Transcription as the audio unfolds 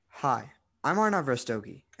Hi, I'm Arnav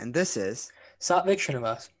Rastogi, and this is, Satvik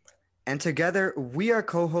Srinivas. and together we are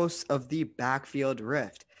co-hosts of the Backfield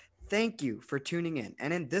Rift. Thank you for tuning in.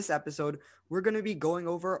 And in this episode, we're going to be going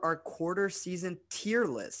over our quarter season tier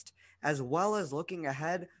list, as well as looking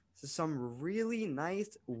ahead to some really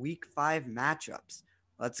nice week 5 matchups.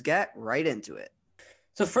 Let's get right into it.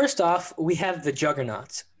 So first off, we have the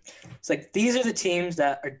juggernauts. It's like these are the teams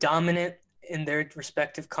that are dominant in their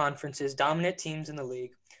respective conferences, dominant teams in the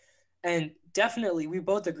league. And definitely we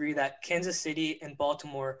both agree that Kansas City and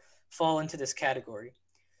Baltimore fall into this category.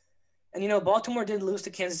 And Baltimore did lose to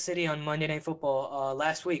Kansas City on Monday Night Football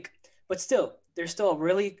last week, but still, they're still a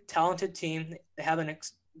really talented team. They have an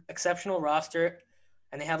exceptional roster,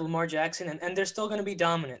 and they have Lamar Jackson, and they're still going to be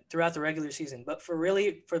dominant throughout the regular season. But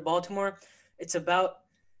for Baltimore, it's about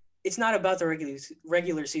it's not about the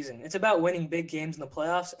regular season. It's about winning big games in the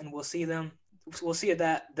playoffs, and We'll see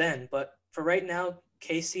that then. But for right now,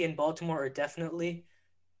 KC and Baltimore are definitely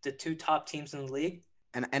the two top teams in the league.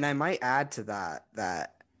 And I might add to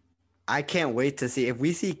that I can't wait to see if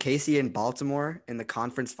we see Casey and Baltimore in the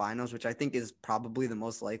conference finals, which I think is probably the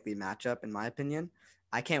most likely matchup in my opinion.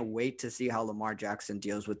 I can't wait to see how Lamar Jackson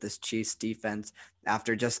deals with this Chiefs defense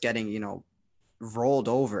after just getting, rolled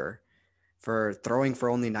over for throwing for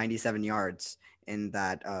only 97 yards in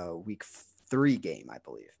that week 3 game, I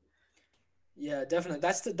believe. Yeah, definitely.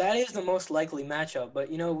 That is the most likely matchup. But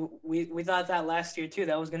we thought that last year too.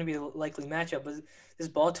 That was going to be a likely matchup. But this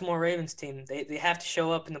Baltimore Ravens team, they have to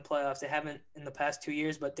show up in the playoffs. They haven't in the past 2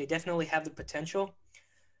 years, but they definitely have the potential.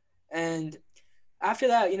 And after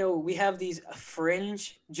that, we have these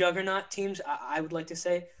fringe juggernaut teams. I would like to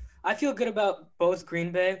say I feel good about both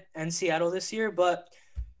Green Bay and Seattle this year, but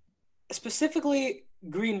specifically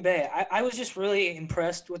Green Bay. I was just really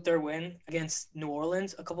impressed with their win against New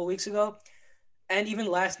Orleans a couple weeks ago. And even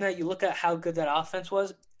last night, you look at how good that offense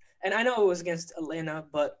was. And I know it was against Atlanta,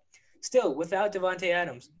 but still, without Devontae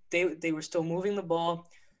Adams, they were still moving the ball.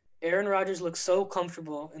 Aaron Rodgers looks so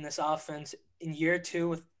comfortable in this offense in year two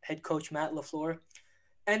with head coach Matt LaFleur.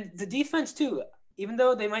 And the defense, too, even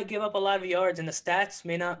though they might give up a lot of yards and the stats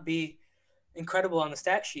may not be incredible on the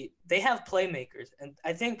stat sheet, they have playmakers. And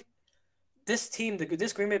I think this Green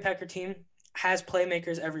Bay Packer team, has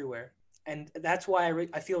playmakers everywhere. And that's why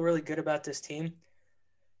I feel really good about this team.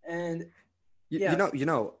 And You, you yeah, know, you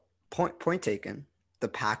know, point taken. The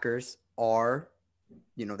Packers are,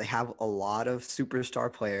 they have a lot of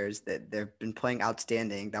superstar players that they've been playing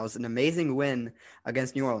outstanding. That was an amazing win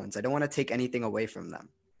against New Orleans. I don't want to take anything away from them,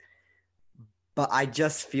 but I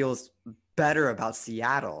just feels better about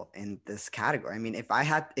Seattle in this category. I mean,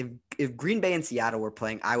 if Green Bay and Seattle were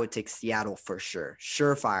playing, I would take Seattle for sure.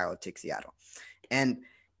 Surefire, I would take Seattle. And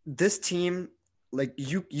this team, like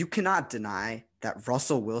you cannot deny that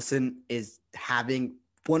Russell Wilson is having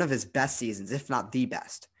one of his best seasons, if not the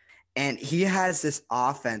best. And he has this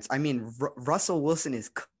offense. I mean, Russell Wilson is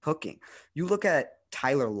cooking. You look at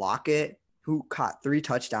Tyler Lockett, who caught 3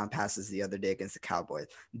 touchdown passes the other day against the Cowboys.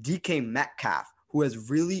 DK Metcalf, who has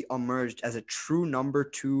really emerged as a true number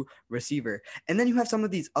 2 receiver. And then you have some of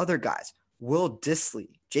these other guys, Will Dissly,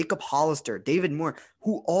 Jacob Hollister, David Moore,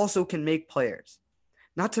 who also can make players.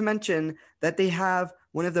 Not to mention that they have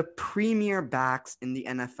one of the premier backs in the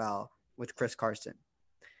NFL with Chris Carson.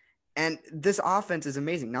 And this offense is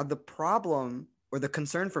amazing. Now, the problem or the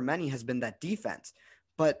concern for many has been that defense.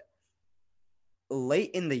 But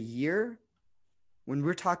late in the year, when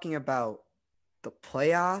we're talking about the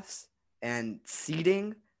playoffs and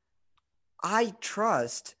seeding, I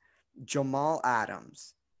trust Jamal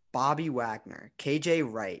Adams, Bobby Wagner,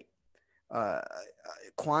 KJ Wright, uh,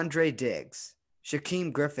 Quandre Diggs,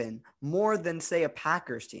 Shaquem Griffin more than, say, a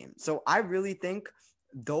Packers team. So I really think,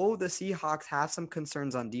 though the Seahawks have some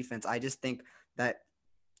concerns on defense, I just think that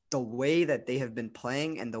the way that they have been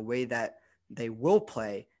playing and the way that they will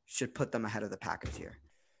play should put them ahead of the Packers here.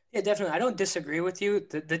 yeah, definitely. I don't disagree with you.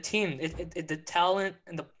 The team, the talent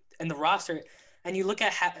and the roster, and you look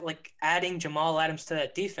at like adding Jamal Adams to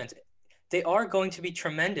that defense, they are going to be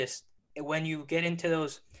tremendous when you get into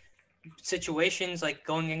those situations like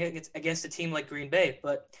going against a team like Green Bay.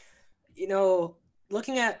 But you know,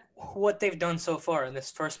 looking at what they've done so far in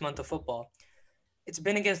this first month of football, it's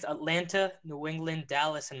been against Atlanta, New England,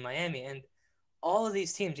 Dallas, and Miami, and all of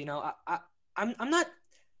these teams. I'm not.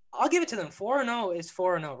 I'll give it to them. 4-0 is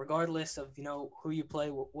 4-0, regardless of who you play,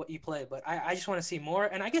 what you play. But I just want to see more,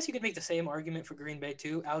 and I guess you could make the same argument for Green Bay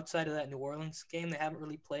too. Outside of that New Orleans game, they haven't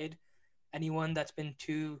really played anyone that's been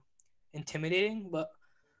too intimidating. But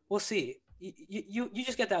we'll see. You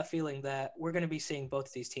just get that feeling that we're going to be seeing both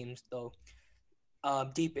of these teams though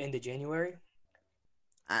deep into January.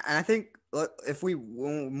 And I think if we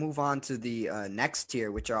move on to the next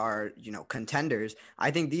tier, which are, contenders,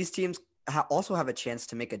 I think these teams also have a chance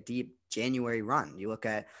to make a deep January run. You look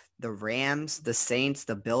at the Rams, the Saints,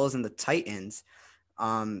 the Bills, and the Titans.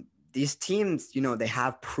 These teams, they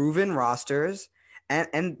have proven rosters,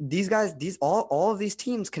 and these guys, all of these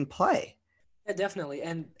teams can play. Yeah, definitely.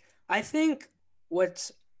 And I think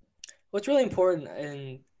what's what's really important,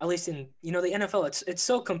 and at least in the NFL, it's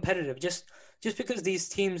so competitive. Just because these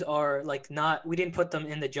teams are like not, we didn't put them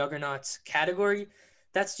in the juggernauts category.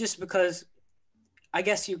 That's just because I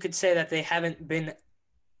guess you could say that they haven't been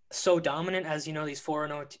so dominant as these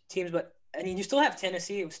 4-0 teams. But I mean, you still have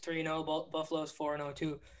Tennessee. It was 3-0. Buffalo's 4-0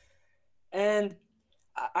 too. And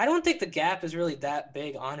I don't think the gap is really that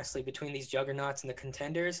big, honestly, between these juggernauts and the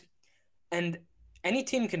contenders. And any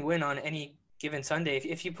team can win on any given Sunday.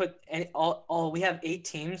 If you put all we have 8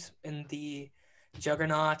 teams in the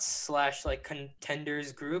juggernauts slash like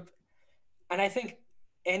contenders group, and I think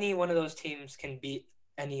any one of those teams can beat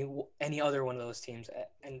any other one of those teams.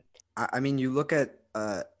 And I mean, you look at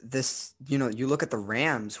this, you look at the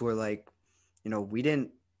Rams, who are like, we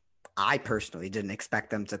didn't. I personally didn't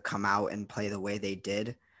expect them to come out and play the way they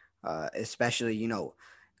did, especially,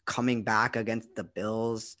 coming back against the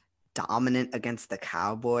Bills, dominant against the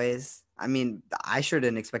Cowboys. I mean, I sure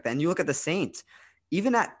didn't expect that. And you look at the Saints,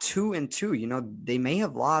 even at 2-2, they may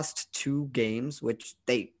have lost 2 games, which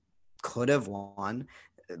they could have won,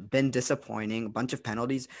 been disappointing, a bunch of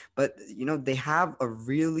penalties, but they have a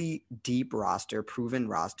really deep roster, proven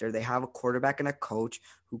roster. They have a quarterback and a coach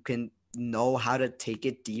who can know how to take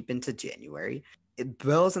it deep into January.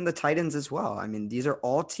 Bills and the Titans as well. I mean, these are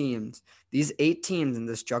all teams, these 8 teams in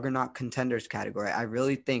this juggernaut contenders category. I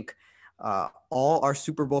really think all are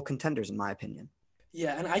Super Bowl contenders, in my opinion.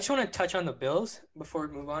 yeah, and I just want to touch on the Bills before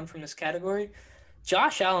we move on from this category.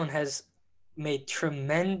 Josh Allen has made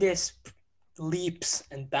tremendous leaps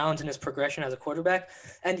and bounds in his progression as a quarterback.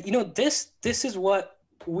 And this is what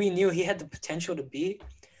we knew he had the potential to be.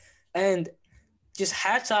 And just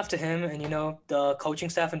hats off to him and the coaching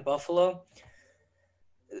staff in Buffalo.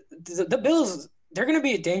 The Bills, they're going to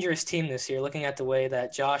be a dangerous team this year looking at the way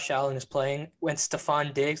that Josh Allen is playing. When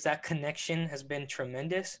Stephon Diggs, that connection has been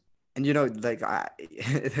tremendous. And like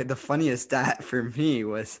the funniest stat for me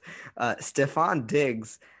was Stephon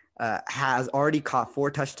Diggs has already caught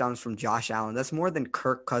 4 touchdowns from Josh Allen. That's more than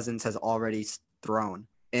Kirk Cousins has already thrown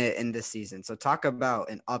in this season. So talk about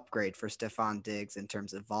an upgrade for Stephon Diggs in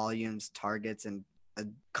terms of volumes, targets, and a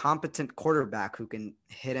competent quarterback who can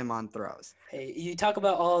hit him on throws. Hey, you talk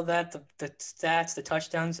about all of that, the stats, the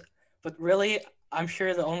touchdowns, but really, I'm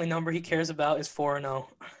sure the only number he cares about is 4-0.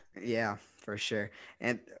 Yeah, for sure.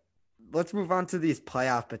 And let's move on to these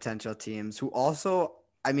playoff potential teams who also,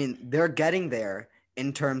 I mean, they're getting there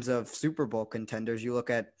in terms of Super Bowl contenders. You look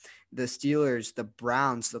at the Steelers, the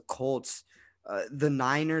Browns, the Colts, the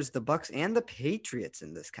Niners, the Bucks, and the Patriots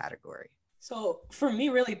in this category. So for me,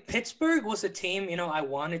 really, Pittsburgh was a team, I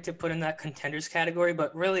wanted to put in that contenders category,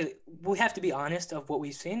 but really, we have to be honest of what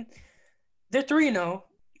we've seen. They're 3-0.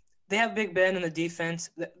 They have Big Ben in the defense.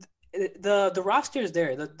 The roster is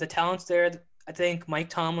there. The talent's there. I think Mike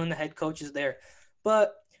Tomlin, the head coach, is there.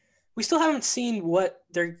 But we still haven't seen what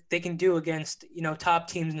they can do against, top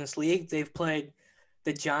teams in this league. They've played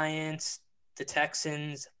the Giants, the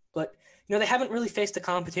Texans, but they haven't really faced the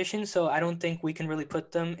competition, so I don't think we can really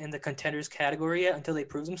put them in the contenders category yet until they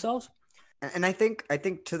prove themselves. And I think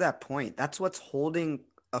to that point, that's what's holding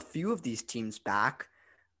a few of these teams back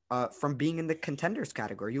from being in the contenders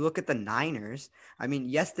category. You look at the Niners. I mean,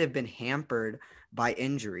 yes, they've been hampered by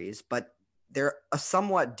injuries, but they're a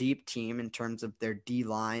somewhat deep team in terms of their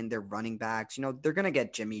D-line, their running backs. They're going to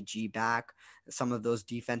get Jimmy G back, some of those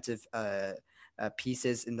defensive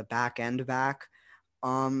pieces in the back end back.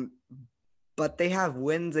 But they have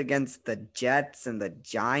wins against the Jets and the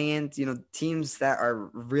Giants, teams that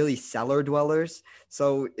are really cellar dwellers.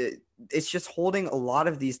 So it's just holding a lot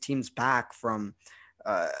of these teams back from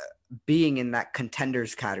being in that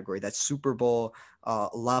contenders category, that Super Bowl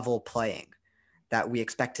level playing that we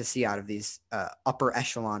expect to see out of these upper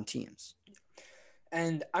echelon teams.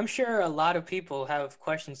 And I'm sure a lot of people have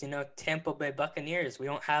questions, Tampa Bay Buccaneers, we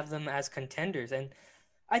don't have them as contenders. And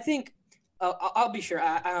I think I'll be sure.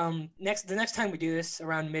 The next time we do this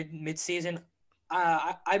around mid season,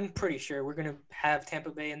 I'm pretty sure we're gonna have Tampa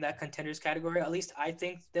Bay in that contenders category. At least I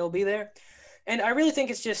think they'll be there, and I really think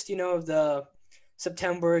it's just the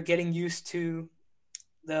September, getting used to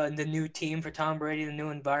the new team for Tom Brady, the new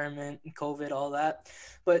environment, and COVID, all that.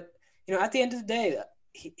 But at the end of the day,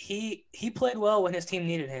 he played well when his team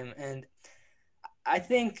needed him, and I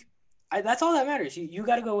think that's all that matters. You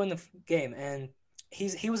got to go win the game, and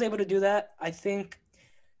he was able to do that, I think.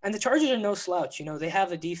 And the Chargers are no slouch. You know, they have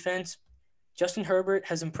the defense. Justin Herbert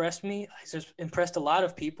has impressed me. He's just impressed a lot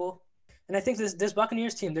of people. And I think this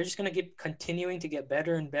Buccaneers team, they're just going to keep continuing to get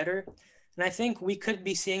better and better. And I think we could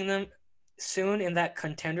be seeing them soon in that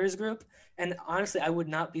contenders group. And honestly, I would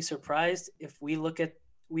not be surprised if we look at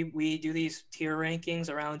we do these tier rankings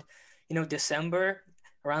around, December,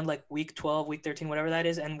 around like week 12, week 13, whatever that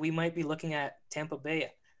is, and we might be looking at Tampa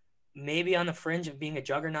Bay maybe on the fringe of being a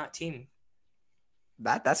juggernaut team.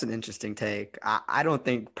 That's an interesting take. I don't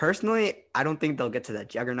think personally, I don't think they'll get to that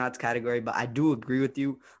juggernauts category, but I do agree with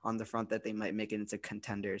you on the front that they might make it into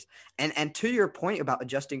contenders. And to your point about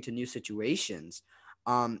adjusting to new situations,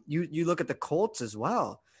 you look at the Colts as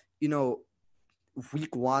well. You know,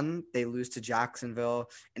 week one they lose to Jacksonville,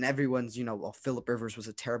 and everyone's well, Philip Rivers was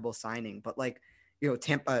a terrible signing, but like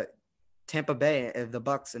Tampa Bay, the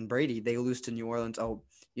Bucks and Brady, they lose to New Orleans. Oh,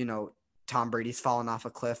 Tom Brady's fallen off a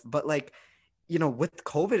cliff, but like with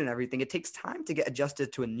COVID and everything, it takes time to get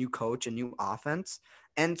adjusted to a new coach, a new offense.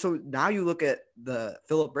 And so now you look at the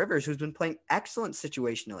Philip Rivers, who's been playing excellent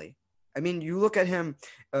situationally. I mean, you look at him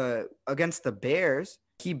against the Bears,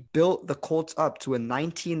 he built the Colts up to a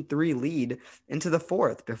 19-3 lead into the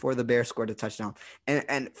fourth before the Bears scored a touchdown.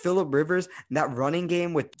 And Philip Rivers, that running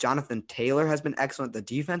game with Jonathan Taylor has been excellent. The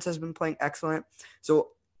defense has been playing excellent.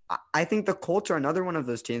 So I think the Colts are another one of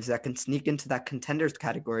those teams that can sneak into that contenders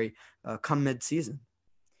category come mid-season.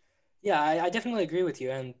 Yeah, I definitely agree with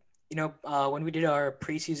you. And when we did our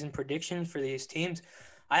preseason predictions for these teams,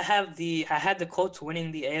 I had the Colts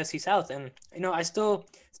winning the AFC South, and the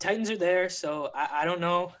Titans are there, so I don't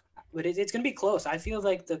know, but it's gonna be close. I feel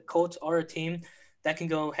like the Colts are a team that can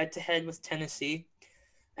go head to head with Tennessee.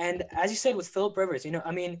 And as you said with Philip Rivers,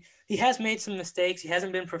 I mean, he has made some mistakes. He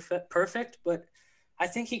hasn't been perfect, but I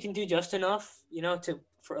think he can do just enough, to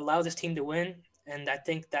allow this team to win. And I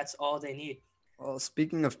think that's all they need. Well,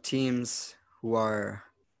 speaking of teams who are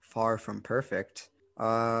far from perfect,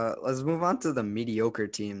 let's move on to the mediocre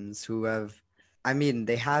teams who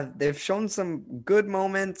they've shown some good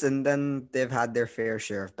moments, and then they've had their fair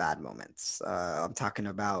share of bad moments. I'm talking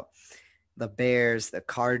about the Bears, the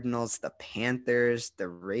Cardinals, the Panthers, the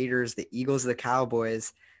Raiders, the Eagles, the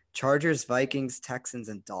Cowboys, Chargers, Vikings, Texans,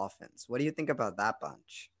 and Dolphins. What do you think about that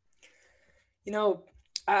bunch?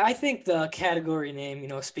 I think the category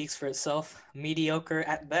name, speaks for itself. Mediocre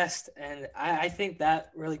at best, and I think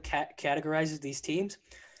that really categorizes these teams.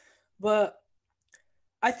 But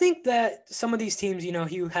I think that some of these teams,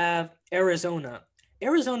 you have Arizona.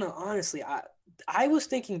 Arizona, honestly, I was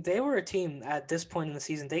thinking they were a team at this point in the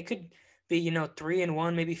season. They could be,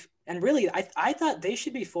 3-1, maybe. And really, I thought they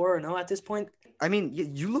should be 4-0 at this point. I mean,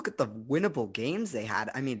 you look at the winnable games they had.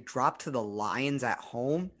 I mean, drop to the Lions at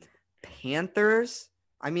home, Panthers.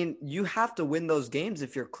 I mean, you have to win those games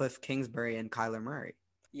if you're Cliff Kingsbury and Kyler Murray.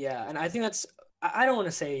 Yeah, and I think I don't want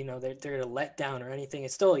to say, they're a letdown or anything.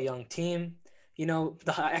 It's still a young team.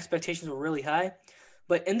 The expectations were really high.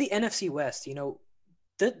 But in the NFC West,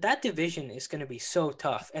 that division is going to be so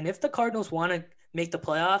tough. And if the Cardinals want to make the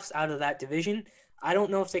playoffs out of that division, I don't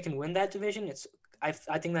know if they can win that division. I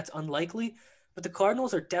think that's unlikely. But the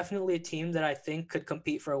Cardinals are definitely a team that I think could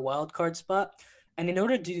compete for a wild card spot. And in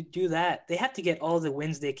order to do that, they have to get all the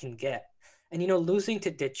wins they can get. And losing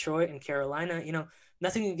to Detroit and Carolina,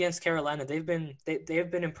 nothing against Carolina. They've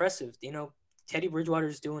been impressive. Teddy Bridgewater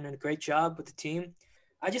is doing a great job with the team.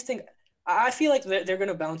 I feel like they're going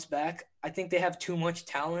to bounce back. I think they have too much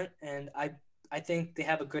talent, and I think they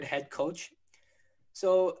have a good head coach.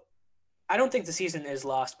 So I don't think the season is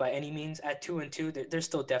lost by any means. At 2-2, they're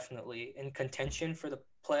still definitely in contention for the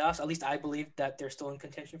playoffs. At least I believe that they're still in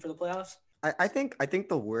contention for the playoffs. I think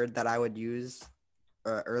the word that I would use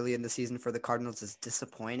early in the season for the Cardinals is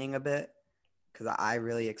disappointing a bit, because I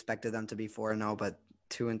really expected them to be 4-0, but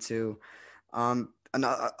 2-2.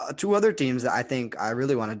 Two other teams that I think I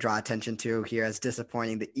really want to draw attention to here as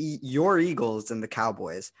disappointing: your Eagles and the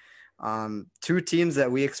Cowboys. Two teams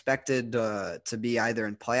that we expected to be either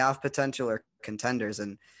in playoff potential or contenders,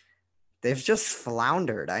 and they've just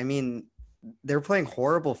floundered. I mean, they're playing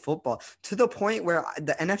horrible football to the point where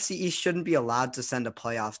the NFC East shouldn't be allowed to send a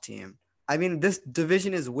playoff team. I mean, this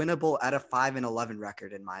division is winnable at a 5-11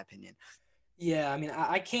 record, in my opinion. Yeah, I mean,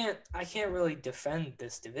 I can't really defend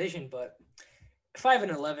this division, but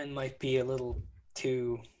 5-11 might be a little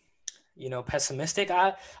too, pessimistic.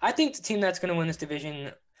 I think the team that's going to win this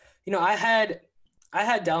division, I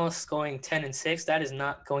had Dallas going 10-6. That is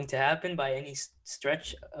not going to happen by any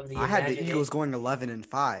stretch of the. I had the Eagles going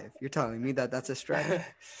 11-5. You're telling me that's a stretch?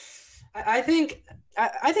 I think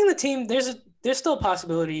the team there's still a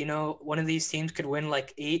possibility. One of these teams could win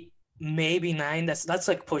like 8, maybe 9. That's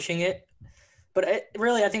like pushing it. But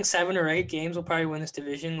I think 7 or 8 games will probably win this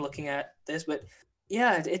division. Looking at this, but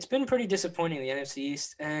yeah, it's been pretty disappointing in the NFC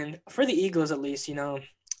East, and for the Eagles at least,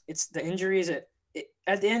 it's the injuries.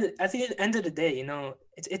 At the end of the day,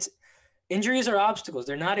 it's injuries are obstacles.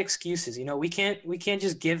 They're not excuses. We can't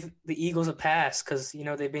just give the Eagles a pass because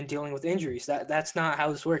they've been dealing with injuries. That's not how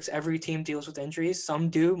this works. Every team deals with injuries. Some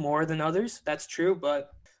do more than others. That's true,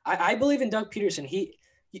 but I believe in Doug Peterson. He's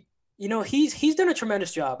done a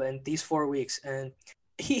tremendous job in these 4 weeks, and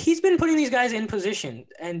he's been putting these guys in position.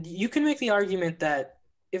 And you can make the argument that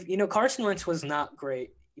if Carson Wentz was not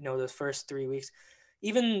great, those first 3 weeks,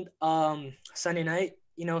 even Sunday night,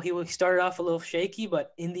 he started off a little shaky,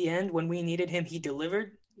 but in the end, when we needed him, he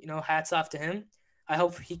delivered. Hats off to him. I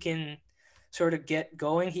hope he can sort of get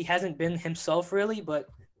going. He hasn't been himself really, but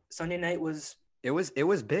Sunday night was. It was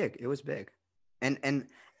big. It was big, and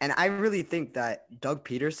I really think that Doug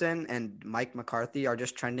Peterson and Mike McCarthy are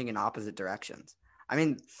just trending in opposite directions. I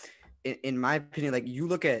mean, in my opinion, like you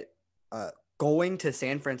look at going to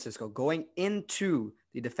San Francisco, going into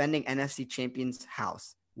the defending NFC champions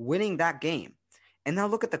house, winning that game. And now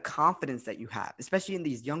look at the confidence that you have, especially in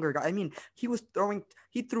these younger guys. I mean, he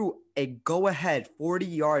threw a go-ahead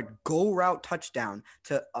 40-yard go route touchdown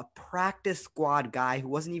to a practice squad guy who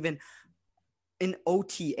wasn't even in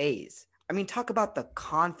OTAs. I mean, talk about the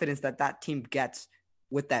confidence that team gets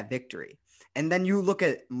with that victory. And then you look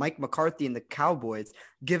at Mike McCarthy and the Cowboys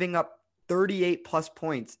giving up 38 plus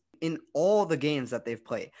points in all the games that they've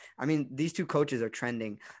played. I mean, these two coaches are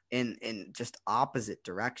trending in just opposite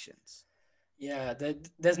directions. Yeah,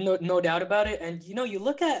 there's no doubt about it. And you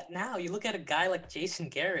look at a guy like Jason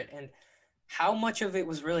Garrett, and how much of it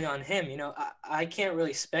was really on him. I can't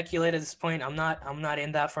really speculate at this point. I'm not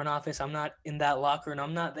in that front office. I'm not in that locker, and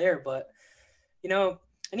I'm not there. But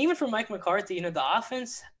and even for Mike McCarthy, the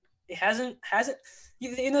offense, it hasn't the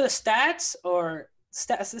stats or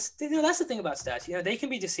stats. That's the thing about stats. They can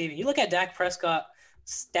be deceiving. You look at Dak Prescott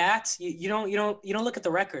stats. You don't look at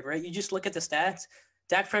the record, right? You just look at the stats.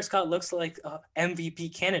 Dak Prescott looks like a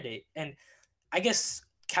MVP candidate, and I guess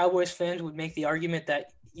Cowboys fans would make the argument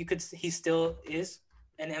that he still is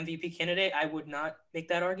an MVP candidate. I would not make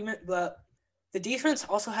that argument, but the defense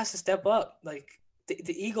also has to step up. Like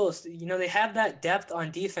the Eagles, they have that depth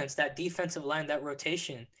on defense, that defensive line, that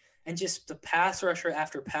rotation, and just the pass rusher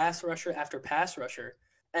after pass rusher after pass rusher.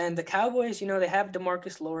 And the Cowboys, they have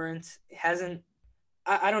DeMarcus Lawrence. It hasn't.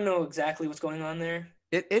 I don't know exactly what's going on there.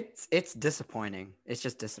 It's disappointing. It's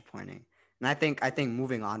just disappointing. And I think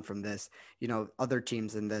moving on from this, other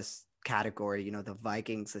teams in this category, the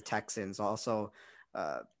Vikings, the Texans, also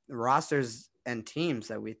rosters and teams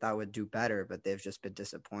that we thought would do better, but they've just been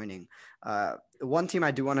disappointing. One team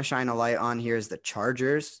I do want to shine a light on here is the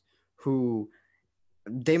Chargers, who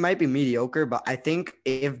they might be mediocre, but I think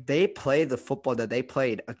if they play the football that they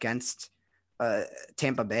played against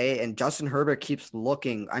Tampa Bay and Justin Herbert keeps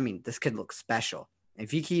looking, I mean, this kid looks special. If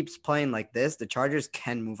he keeps playing like this, the Chargers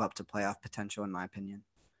can move up to playoff potential, in my opinion.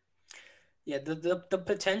 Yeah, the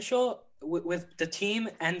potential with the team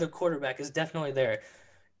and the quarterback is definitely there.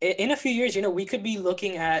 In a few years, we could be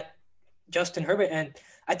looking at Justin Herbert, and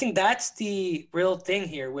I think that's the real thing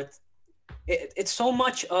here. With it's so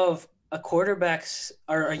much of a quarterback's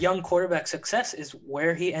or a young quarterback's success is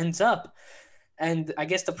where he ends up, and I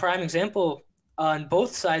guess the prime example on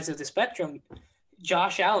both sides of the spectrum,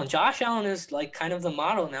 Josh Allen. Josh Allen is like kind of the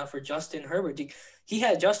model now for Justin Herbert.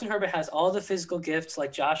 Justin Herbert has all the physical gifts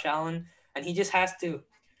like Josh Allen, and he just has to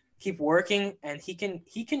keep working, and he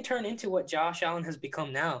can turn into what Josh Allen has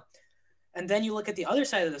become now. And then you look at the other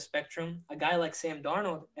side of the spectrum, a guy like Sam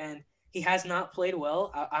Darnold, and he has not played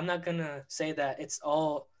well. I'm not gonna say that it's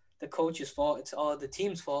all the coach's fault, it's all the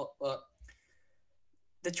team's fault, but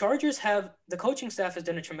the coaching staff has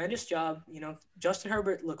done a tremendous job. Justin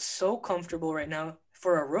Herbert looks so comfortable right now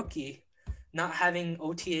for a rookie, not having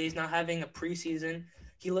OTAs, not having a preseason.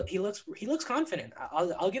 He looks confident.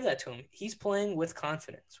 I'll give that to him. He's playing with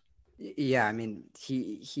confidence. Yeah, I mean,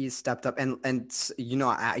 he's stepped up, and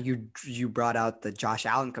you brought out the Josh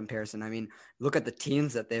Allen comparison. I mean, look at the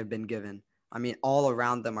teams that they've been given. I mean, all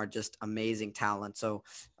around them are just amazing talent. So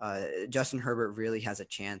Justin Herbert really has a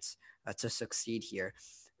chance to succeed here.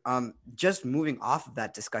 Just moving off of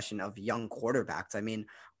that discussion of young quarterbacks, I mean,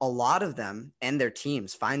 a lot of them and their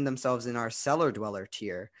teams find themselves in our cellar dweller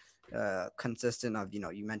tier, consistent of,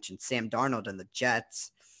 you mentioned Sam Darnold and the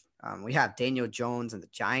Jets. We have Daniel Jones and the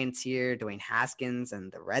Giants here, Dwayne Haskins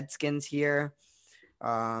and the Redskins here.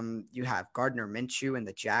 You have Gardner Minshew and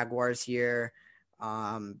the Jaguars here.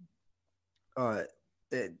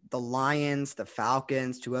 the Lions, the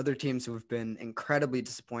Falcons, two other teams who have been incredibly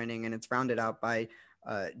disappointing, and it's rounded out by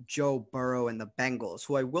Joe Burrow and the Bengals,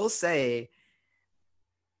 who I will say,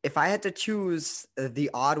 if I had to choose the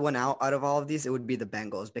odd one out of all of these, it would be the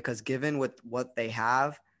Bengals, because given what they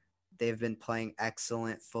have, they've been playing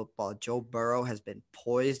excellent football. Joe Burrow has been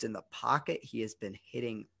poised in the pocket. He has been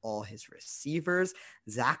hitting all his receivers.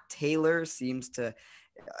 Zach Taylor seems to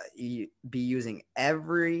be using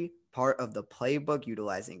every part of the playbook,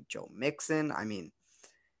 utilizing Joe Mixon. I mean,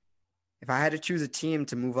 if I had to choose a team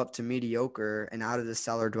to move up to mediocre and out of the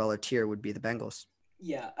cellar dweller tier, would be the Bengals.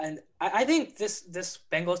 Yeah, and I think this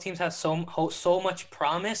Bengals team has so much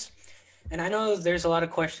promise, and I know there's a lot of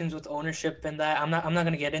questions with ownership and that. I'm not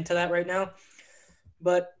going to get into that right now,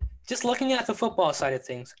 but just looking at the football side of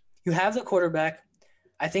things, you have the quarterback.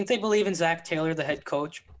 I think they believe in Zach Taylor, the head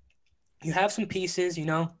coach. You have some pieces,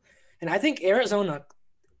 and I think Arizona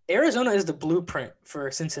is the blueprint for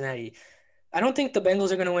Cincinnati. I don't think the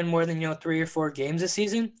Bengals are going to win more than 3 or 4 games this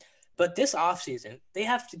season, but this offseason, they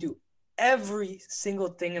have to do every single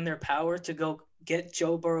thing in their power to go get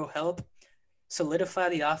Joe Burrow help, solidify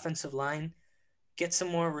the offensive line, get some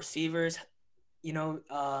more receivers,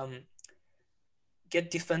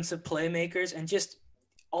 get defensive playmakers, and just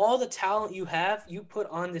all the talent you have, you put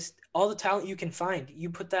on this, all the talent you can find, you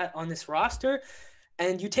put that on this roster,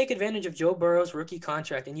 and you take advantage of Joe Burrow's rookie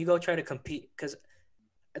contract, and you go try to compete, because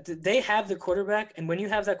they have the quarterback, and when you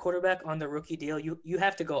have that quarterback on the rookie deal, you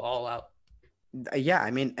have to go all out. Yeah,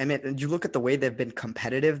 I mean, you look at the way they've been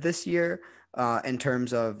competitive this year, in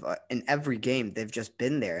terms of in every game they've just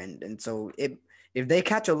been there, and so if they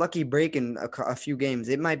catch a lucky break in a few games,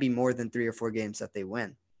 it might be more than 3 or 4 games that they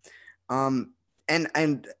win. And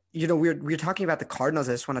we're talking about the Cardinals.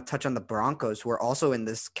 I just want to touch on the Broncos, who are also in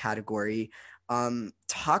this category.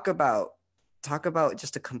 Talk about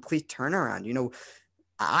just a complete turnaround.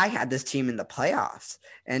 I had this team in the playoffs,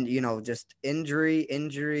 and just injury.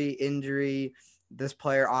 This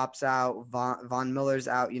player opts out. Von Miller's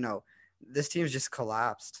out. This team's just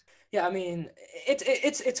collapsed. Yeah, I mean,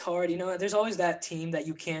 it's hard. There's always that team that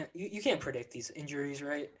you can't predict these injuries,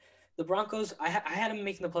 right? The Broncos, I had them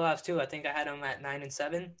making the playoffs too. I think I had them at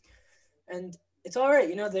 9-7, and it's all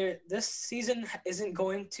right. This season isn't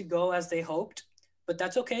going to go as they hoped, but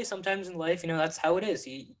that's okay. Sometimes in life, that's how it is.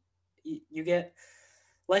 You get.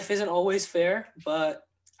 Life isn't always fair, but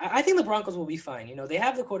I think the Broncos will be fine. They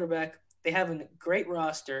have the quarterback. They have a great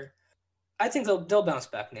roster. I think they'll bounce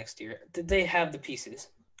back next year. They have the pieces.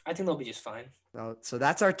 I think they'll be just fine. So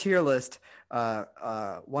that's our tier list.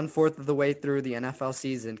 1/4 of the way through the NFL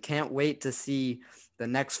season. Can't wait to see the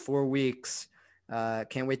next 4 weeks.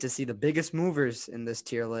 Can't wait to see the biggest movers in this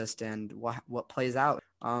tier list and what plays out.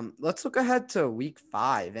 Let's look ahead to week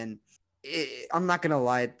 5, and I'm not gonna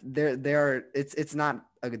lie, it's not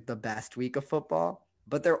the best week of football,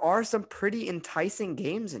 but there are some pretty enticing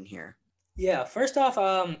games in here. Yeah, first off,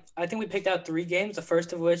 I think we picked out 3 games. The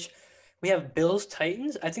first of which we have Bills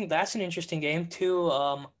Titans. I think that's an interesting game. Two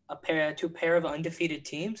pair of undefeated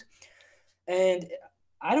teams, and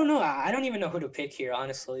I don't know. I don't even know who to pick here,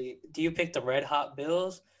 honestly. Do you pick the Red Hot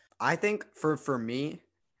Bills? I think for me,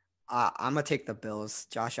 I'm gonna take the Bills.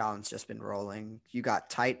 Josh Allen's just been rolling. You got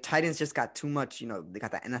Titans just got too much. They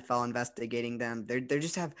got the NFL investigating them. They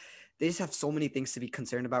just have so many things to be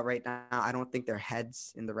concerned about right now. I don't think their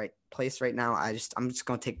head's in the right place right now. I'm just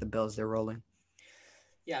gonna take the Bills. They're rolling.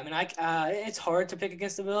 Yeah, I mean, it's hard to pick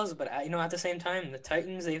against the Bills, but at the same time, the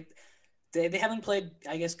Titans they haven't played,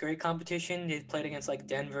 I guess, great competition. They played against like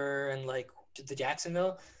Denver and like the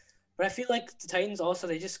Jacksonville. But I feel like the Titans also,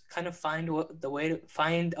 they just kind of find a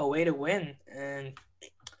way to win. And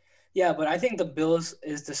yeah, but I think the Bills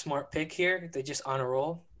is the smart pick here. They're just on a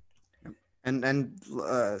roll. And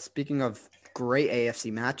speaking of great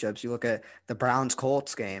AFC matchups, you look at the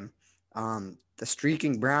Browns-Colts game, the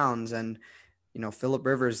streaking Browns, and Phillip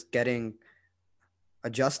Rivers getting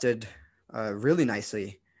adjusted really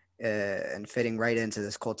nicely and fitting right into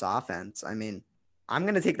this Colts offense. I mean, I'm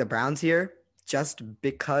going to take the Browns here just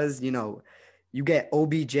because, you get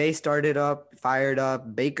OBJ fired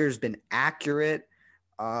up. Baker's been accurate.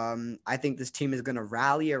 I think this team is going to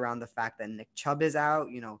rally around the fact that Nick Chubb is out.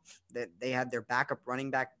 That they had their backup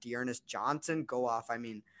running back, Dearness Johnson, go off. I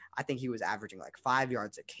mean, I think he was averaging like 5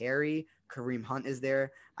 yards a carry. Kareem Hunt is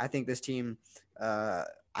there. I think this team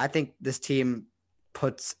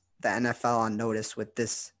puts the NFL on notice with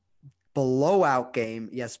this blowout game.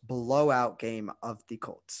 Yes, blowout game of the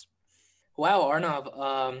Colts. Wow,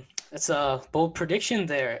 Arnav, that's a bold prediction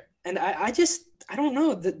there. And I don't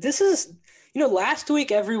know. This is, last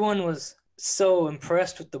week everyone was so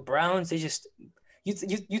impressed with the Browns. They just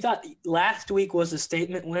You thought last week was a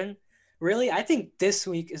statement win? Really? I think this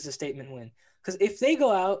week is a statement win. Because if they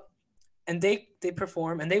go out and they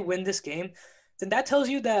perform and they win this game, then that tells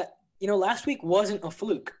you that, last week wasn't a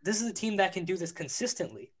fluke. This is a team that can do this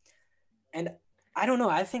consistently. And I don't know.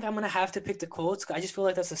 I think I'm going to have to pick the Colts. I just feel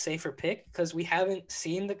like that's a safer pick because we haven't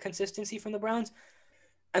seen the consistency from the Browns.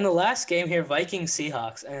 And the last game here, Vikings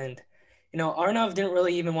Seahawks. And, Arnav didn't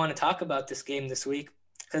really even want to talk about this game this week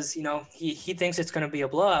because, he thinks it's going to be a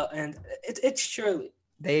blowout. And it's surely.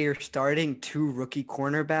 They are starting 2 rookie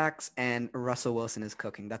cornerbacks, and Russell Wilson is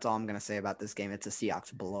cooking. That's all I'm going to say about this game. It's a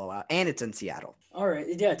Seahawks blowout, and it's in Seattle. All right.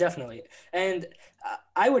 Yeah, definitely. And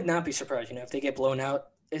I would not be surprised, if they get blown out.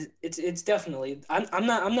 It's definitely. I'm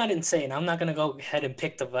not insane. I'm not going to go ahead and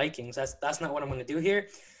pick the Vikings. That's not what I'm going to do here.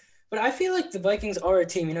 But I feel like the Vikings are a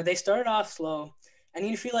team. They started off slow, and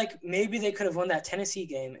you feel like maybe they could have won that Tennessee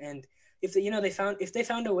game. And if they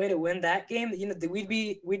found a way to win that game, we'd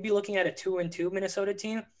be looking at a 2-2 Minnesota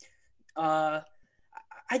team. I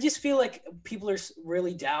just feel like people are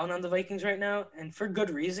really down on the Vikings right now, and for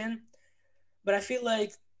good reason. But I feel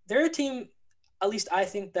like they're a team, at least I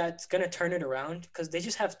think, that's gonna turn it around because they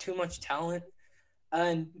just have too much talent,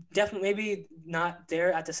 and definitely maybe not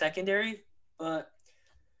there at the secondary, but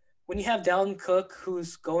when you have Dalvin Cook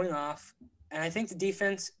who's going off, and I think the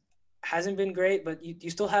defense hasn't been great, but you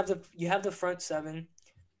still have the front seven.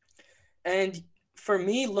 And for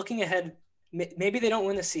me, looking ahead, maybe they don't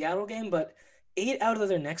win the Seattle game, but 8 out of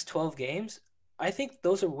their next 12 games, I think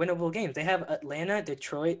those are winnable games. They have Atlanta,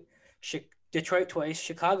 Detroit twice,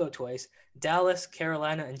 Chicago twice, Dallas,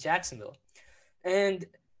 Carolina, and Jacksonville. And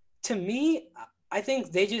to me, I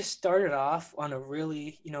think they just started off on a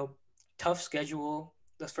really, tough schedule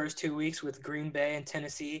the first 2 weeks with Green Bay and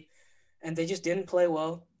Tennessee, and they just didn't play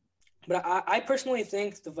well. But I personally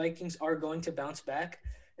think the Vikings are going to bounce back,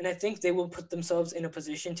 and I think they will put themselves in a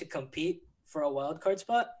position to compete for a wild card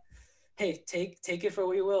spot. Hey, take it for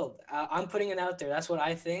what you will. I'm putting it out there. That's what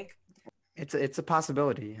I think. It's a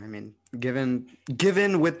possibility. I mean, given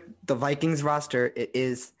with the Vikings roster, it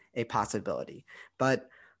is a possibility. But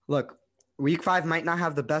look, Week 5 might not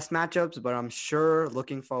have the best matchups, but I'm sure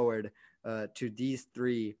looking forward to these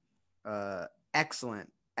 3 excellent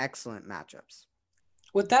matchups.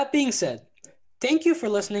 With that being said, thank you for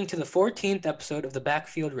listening to the 14th episode of the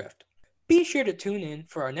Backfield Rift. Be sure to tune in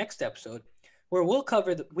for our next episode, where we'll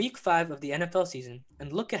cover the Week 5 of the NFL season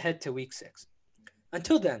and look ahead to Week 6.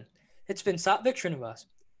 Until then, it's been Satvik Srinivas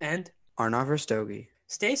and Arnav Rastogi.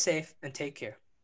 Stay safe and take care.